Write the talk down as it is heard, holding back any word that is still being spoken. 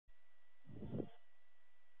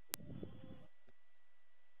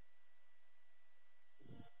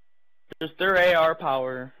Just their AR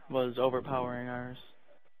power was overpowering ours.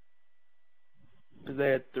 Because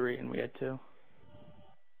they had 3 and we had 2.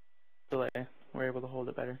 So they were able to hold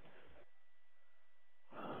it better.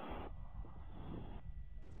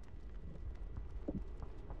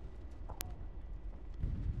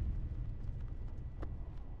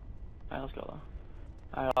 Alright, let's go though.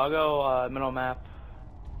 Alright, I'll go middle map.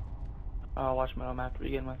 I'll watch middle map to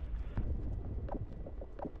begin with.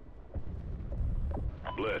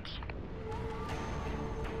 Blitz.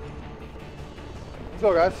 Let's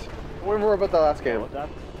go, guys. Don't worry about the last game. What's up?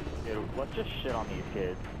 Dude, let's just shit on these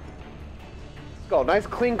kids. Let's go. Nice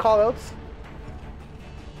clean callouts.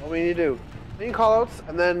 What we need to do. Clean callouts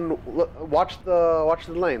and then watch the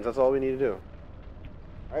lanes. That's all we need to do.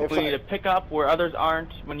 All right, we need to pick up where others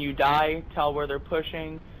aren't. When you die, tell where they're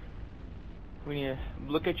pushing. We need to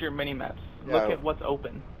look at your mini maps. Yeah. Look at what's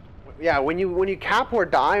open. Yeah, when you cap or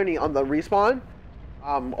die on the respawn,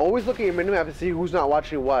 always look at your minimap to see who's not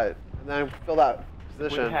watching what, and then fill that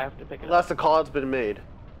position. We have to pick it unless up. the call-out's been made.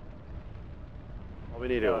 All we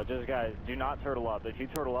need to do. Just guys, do not turtle up. If you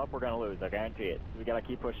turtle up, we're gonna lose. I guarantee it. We gotta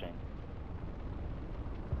keep pushing.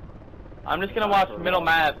 I'm just gonna watch middle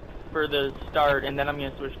map for the start, and then I'm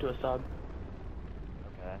gonna switch to a sub.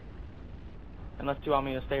 Okay. Unless you want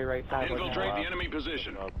me to stay right side. Infiltrate the enemy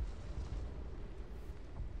position.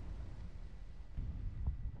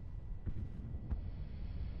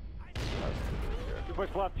 Two push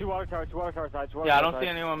left, 2 water towers, 2 water tower sides, 2 water Yeah, I tower don't see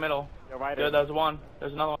sides. anyone middle. Yo, right There, there's one.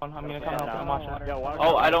 There's another one. I'm gonna come help and watch that. Yo, water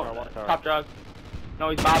Oh, tower, I don't. water tower. Top drug. No,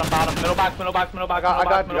 he's bottom. Middle box. I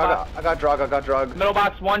got drug. Middle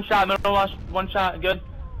box, one shot. One shot. Good.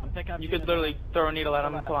 You could literally throw a needle at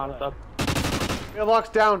him and pull out a sub. Mailbox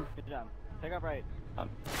down. Good job. Take up right.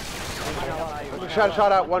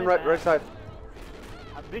 Shot out. One right side.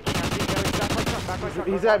 I'm peeking. Back right truck.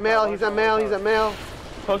 He's at mail.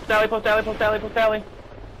 Post alley.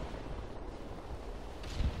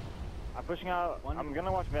 I'm pushing out. I'm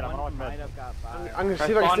gonna watch mid. I'm I'm gonna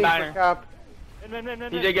see if I can see the cap. He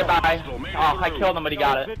did get by. Oh, I killed him, but he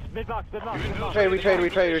got it. Mid box. We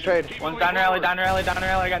trade. One's down alley. I got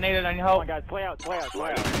naded. I need help. Come on, guys. Play out.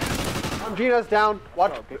 Gina's down.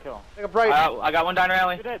 Watch. Oh, good kill. Take a break. I got one down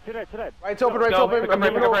alley. Two dead. Right's open. Pick up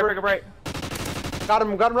right. Got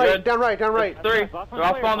him right. Good. Down right. 3. They're all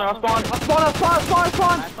spawn. Spawn.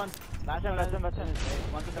 That's him.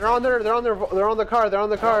 They're on the car.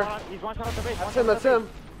 He's one shot at the base. That's him.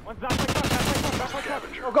 One's back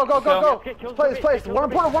right truck. Go. This place. One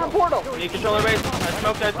portal. You need controller base. I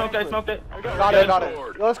smoked it. Got it.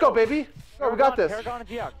 Yo, let's go, baby. Go, we got this. Paragon and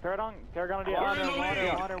Geox. Paragon and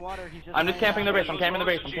Geox. Water. He's just I'm just camping the base. I'm camping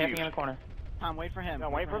in the corner. Tom, wait for him. No,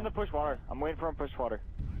 wait for him to push water. I'm waiting for him to push water.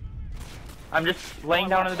 I'm just laying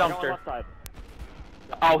down in the dumpster.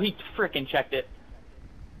 Oh, he freaking checked it.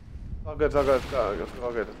 All good. Let's go.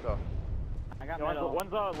 I got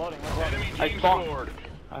One's loading. I spawned.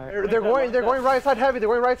 They're going right side heavy.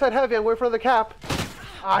 I'm waiting for the cap.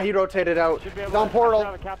 He rotated out. He's on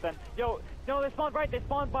portal. Yo, no, they spawned right. They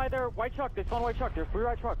spawned by their white truck. There's 3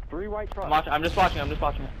 white trucks. I'm just watching it.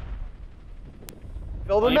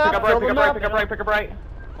 Fill the map. Pick up right.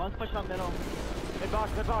 One's pushing up middle. Mid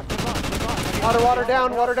box. Water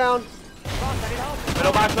down. Middle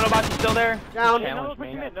box is still there. Down. Another one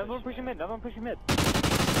pushing mid.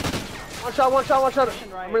 One shot.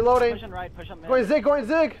 I'm reloading. Pushing right, push up mid. Going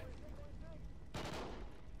zig.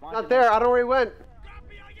 Not there. I don't know where he went.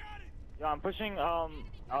 Yeah, I'm pushing, Middle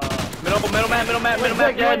map.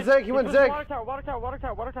 He went zig. Water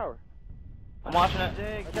tower. I'm watching it.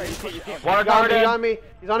 Okay, you see him. Water tower He's dead. on me.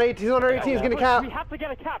 He's on 18. He's on 18. He's gonna cap. We have to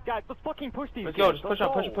get a cap, guys. Let's fucking push these. Let's go. Just push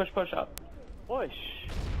up. Push up. Push.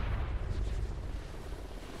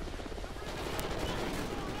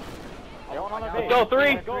 Let's go.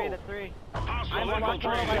 3. That's 3.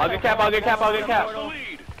 I'll get cap. The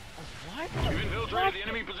lead. You infiltrated the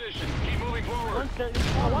enemy position. Keep moving forward. One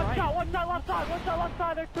shot left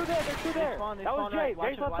side. There's two there. That was Jay.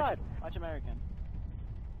 Jay's left side. Watch American.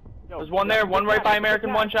 There's one there. One right by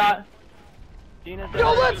American. One shot.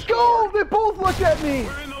 Yo, let's go! They both looked at me.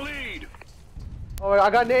 We're in the lead. Oh, I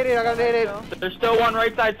got naded. There's still one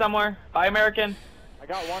right side somewhere by American. I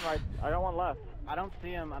got one right. I got one left. I don't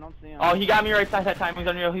see him. Oh, he got me right side that time. He's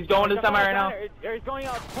unreal. He's going to the semi right now. He's going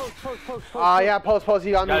out. Post. Yeah, post.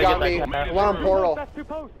 He got me. One on portal. That's 2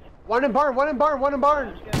 posts. One in barn. One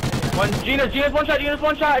Gina's one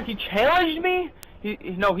shot. If he challenged me,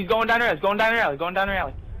 no, he's going down the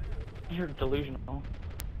alley. You're delusional.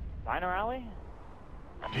 Diner alley?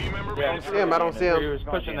 Team member Yeah, I don't see him. He was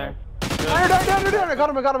pushing there. Down. I got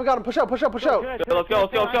him. Push out. Let's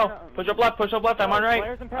go. Push up left. I'm on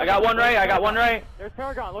right. I got one right. There's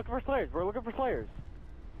Paragon. Looking for Slayers. We're looking for Slayers.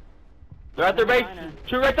 They're at their base.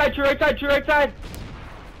 True right side.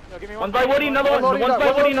 Yo, give me One's by Woody, another one. One's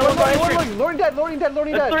by Woody, another one by Entry. Loading dead.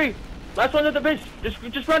 That's 3. Last one's at the base.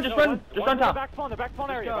 Just run top. The back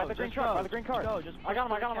spawn area, by the green car. I got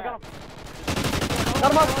him.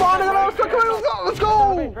 Got him on spawn. Let's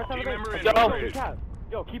go.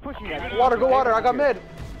 Yo, keep pushing that. Go water. I got mid.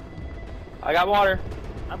 I got water.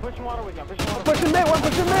 I'm pushing water with you. One pushing mid.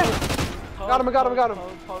 Got him.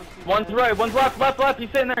 One's right, one's left. He's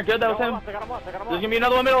sitting there. Good, that was him. I got him left. There's gonna be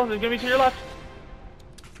another one middle. There's gonna be to your left.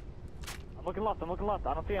 I'm looking left. I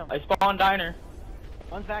don't see him. I spawned diner.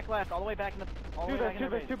 One's back left, all the way back in the.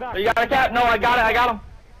 There's two back. You got a cap? No, I got him.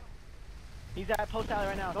 He's at post alley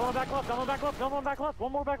right now. No one back left. One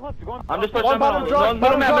more back left. You're going. I'm just pushing One bottom drop.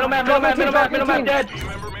 Middleman, dead. I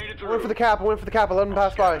went for the cap. I let him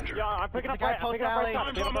pass by. Yeah, I'm picking up guy post alley.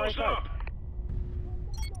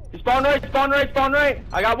 He spawned right.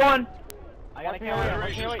 I got one. I got a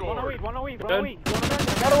carry. 108.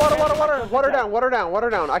 Water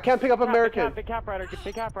down. I can't pick up American. Big cap rider.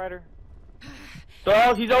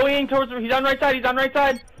 So he's OEing towards. He's on right side.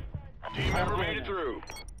 Team member made it through.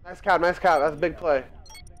 Nice cap. That's a big play.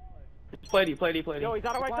 Play. Yo, he's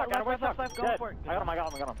out of white truck. Go for it. I got him.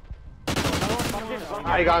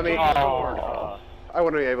 He got me. Oh. I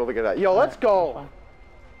wouldn't be able to get that. Yo, let's go.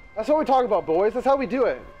 That's what we talk about, boys. That's how we do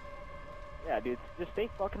it. Yeah, dude, just stay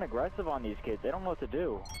fucking aggressive on these kids. They don't know what to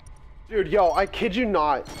do. Dude, yo, I kid you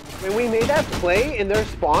not. When we made that play in their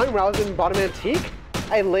spawn, when I was in bottom antique,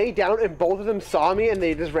 I laid down and both of them saw me and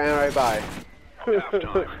they just ran right by.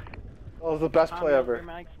 Halftime. That was the best play ever. Your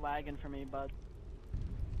mic's lagging for me, bud.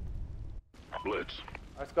 Blitz.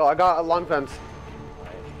 Let's go. I got a long fence.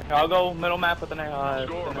 I'll go middle map with an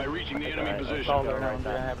Score by reaching the enemy position. So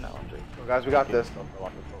guys, we got this.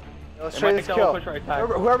 Let's trade this kill.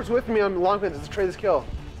 Whoever's with me on long fence, let's trade this kill.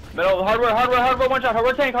 Middle, hardware, one shot,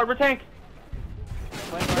 hardware tank.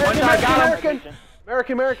 American.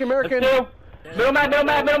 That's 2. Middle map,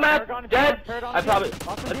 dead. I probably,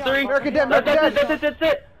 that's 3. American dead, That's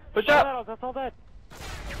it. Push up. That's all dead.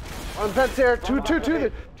 On fence here, two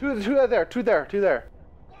there.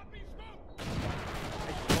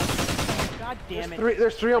 God damn it.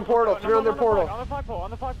 There's 3 on portal, 3 on their portal. On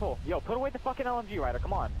the flagpole. Yo, put away the fucking LMG rider,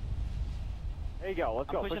 come on. There you go, let's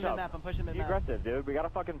go. I'm pushing mid-map, Be aggressive, dude. We gotta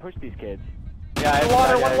fucking push these kids. Yeah,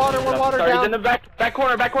 One water Sorry, down. he's in the back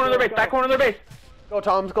corner of their base. Go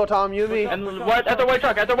Tom, you and me. And what? At the white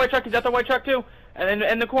truck, he's at the white truck too. And then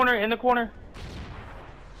in the corner. I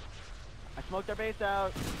smoked their base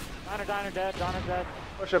out. Diner dead.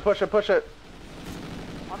 Push it.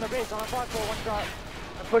 On their base, on the flagpole, one shot.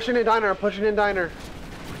 I'm pushing in diner.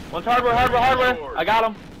 One's hardware. I got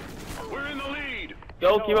him. We're in the lead.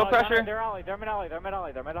 Go, keep up pressure. They're mid alley. I'm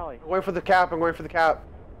going for the cap. I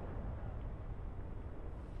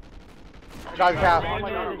got the cap.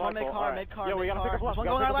 One mid-car. Yo, we gotta pick up left. One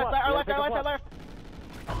going our left.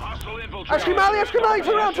 Hostile infiltrator. Ice cream alley,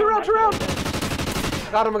 turn around.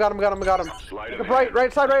 Got him. Sleight Look of up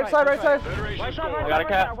right hand. side. Federation score. I got a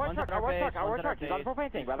cap. Our truck. He's on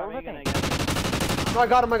propane tank, brother. No, I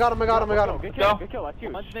got him. Good kill, that's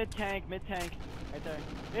huge. One's mid-tank. Right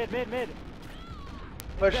there. Mid.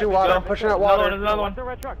 Pushing water, I'm pushing out water. Another one. They're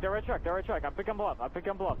red truck. I'm picking bluff. I'm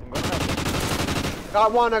going left.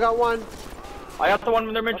 I got one. I got the one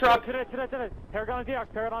in their mid truck. Today. Paragon on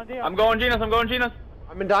Deox. I'm going Genus.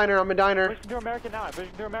 I'm in diner. Pushing through American now.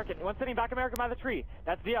 One sitting back American by the tree.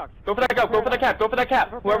 That's Deox. Go for that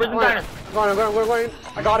cap. Whoever's in diner. I'm going.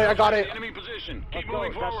 I got it. Enemy position. Keep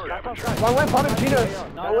moving forward. One went bottom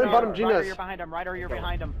Gina's. Ryder, you're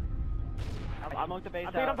behind him. I smoked the base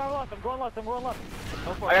out. I'm going left.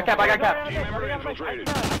 Go for it. I got cap. Team member infiltrated.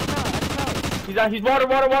 He's water.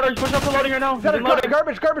 He's pushing up the loading right now. Got it,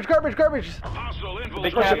 garbage. Hostile Big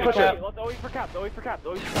infiltrated. Push it. Let's always for cap. Blue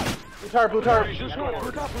tarp. Federation score.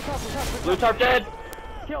 Blue tarp dead.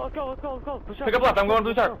 Let's go. Push up. Pick up left. I'm going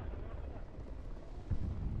blue tarp.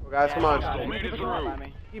 Guys, come on. Made it through.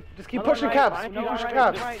 Just keep pushing caps. Keep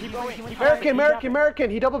going. American.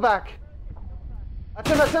 He double back. That's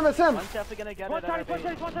him. One's definitely gonna get it.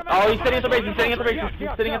 Oh, he's sitting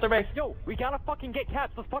at the base. Yo, we gotta fucking get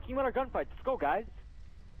caps. Let's fucking win our gunfights. Let's go, guys.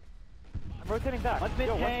 I'm rotating back. One's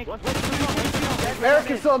mid-tank.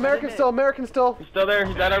 American still. He's still there.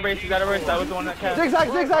 He's at our base. That was the one that capped.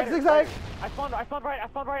 Zigzag. I spawned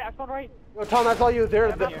right. Yo, Tom, that's all you.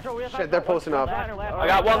 They're posting up. I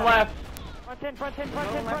got one left. Front in.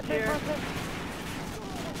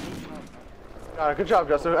 Got it. Good job,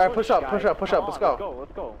 Justin. All right, push up. Let's go.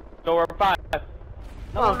 Let's go. So we're 5.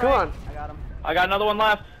 Come on, come on. I got him. I got another one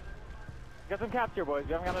left. Get some caps here, boys.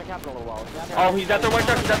 We haven't got any caps in a little while. Oh, he's at their white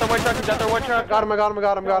truck. He's at their white truck. He's at their white truck. Got him, I got him, I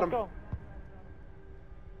got him, got him. Go.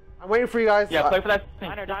 I'm waiting for you guys. Yeah, play for that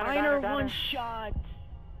thing. Diner, one shot.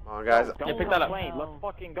 Come on, guys. Don't pick that up. complain. Let's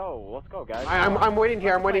fucking go. Let's go, guys. I'm waiting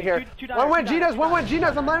here, I'm waiting here. Two One went Gina's, one went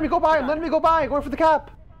Gina's. I'm letting me go by, I'm letting me go by. Going for the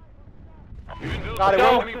cap. Got it,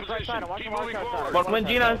 Go. one. Enemy position. Keep moving forward. One win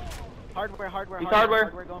Gina's. Hardware. He's hardware.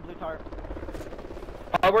 Hardware going blue tarp.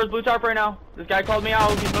 Where's blue tarp right now? This guy called me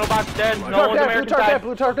out. He's middle box dead. Blue No tarp one's dead, blue American tarp dead, side.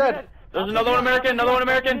 blue tarp dead. There's another one American. Another one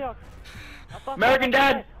American. American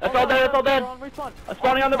dead. That's all dead. That's all dead.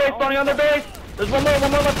 Spawning on the base. Spawning on their base. There's one more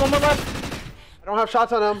left. One more left. I don't have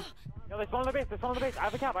shots on him. Yo, they spawn on the base. They spawn on the base. I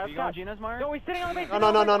have a cap. I have a You going cap. Gina's, Mark? No, he's sitting on the base.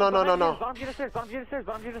 No. Bottom Gina stairs. Bottom Gina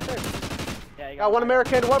stairs. Yeah, you Got one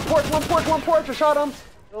American, one porch. I shot him.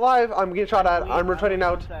 Alive. I'm getting shot at. I'm rotating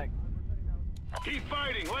out. Keep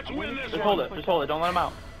fighting. Let's win this Just one. hold it. Just hold it. Don't let him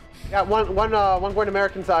out. Yeah, one going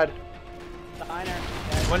American side. Diner.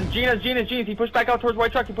 When Gina's. He pushed back out towards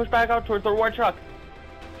white truck. He pushed back out towards the white truck.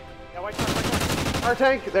 Yeah, white truck. Our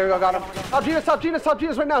tank. There we go. Got him. Top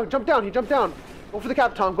Gina's right now. Jump down. He jumped down. Go for the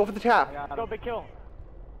cap, Tom. Go for the tap. Let's go, big kill.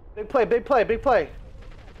 Big play. They're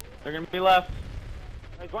gonna be left.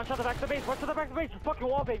 There's one shot to the back of the base. One shot to the back of the base. Fucking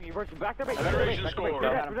wall, baby. Versus back to the base. Federation score. We're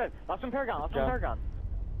dead. Last one Paragon.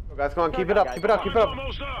 Go guys, come on. Keep it up.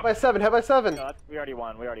 Almost up. Head by 7. No, we already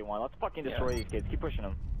won. Let's fucking destroy these kids. Keep pushing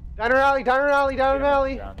them. Diner alley.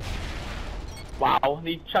 Wow.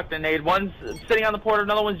 He chucked a nade. One's sitting on the portal.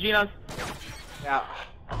 Another one's Gina's. Yeah.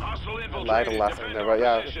 Hostile I infiltrated. lied last Defend time there, our but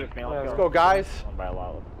yeah. position. Let's go, guys. One by a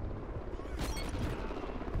lot.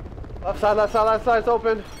 Left side's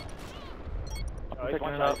open. Oh, he's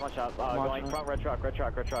one shot. Going front, red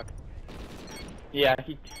truck. Yeah.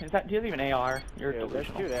 He has even AR. You're There's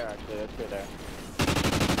delusional. two there, actually. There's two there.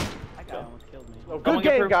 That guy almost killed me. So Someone good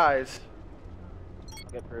get game, proof. guys.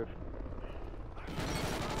 I'll get proof.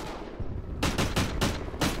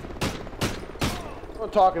 What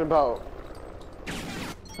I'm talking about.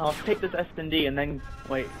 I'll take this S&D and then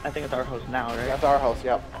wait. I think it's our host now, right? That's our house,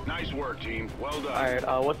 yep. Nice work, team. Well done.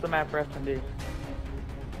 All right. What's the map for S&D?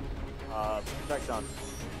 Strike zone.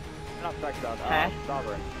 Not strike zone. Huh?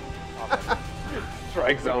 Sovereign.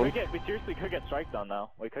 Strike zone. We seriously could get strike zone though.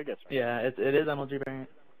 We could get strike. Yeah, it is MLG variant.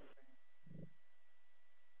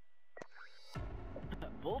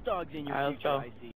 Bulldogs in your Alright, let's future, go. I see.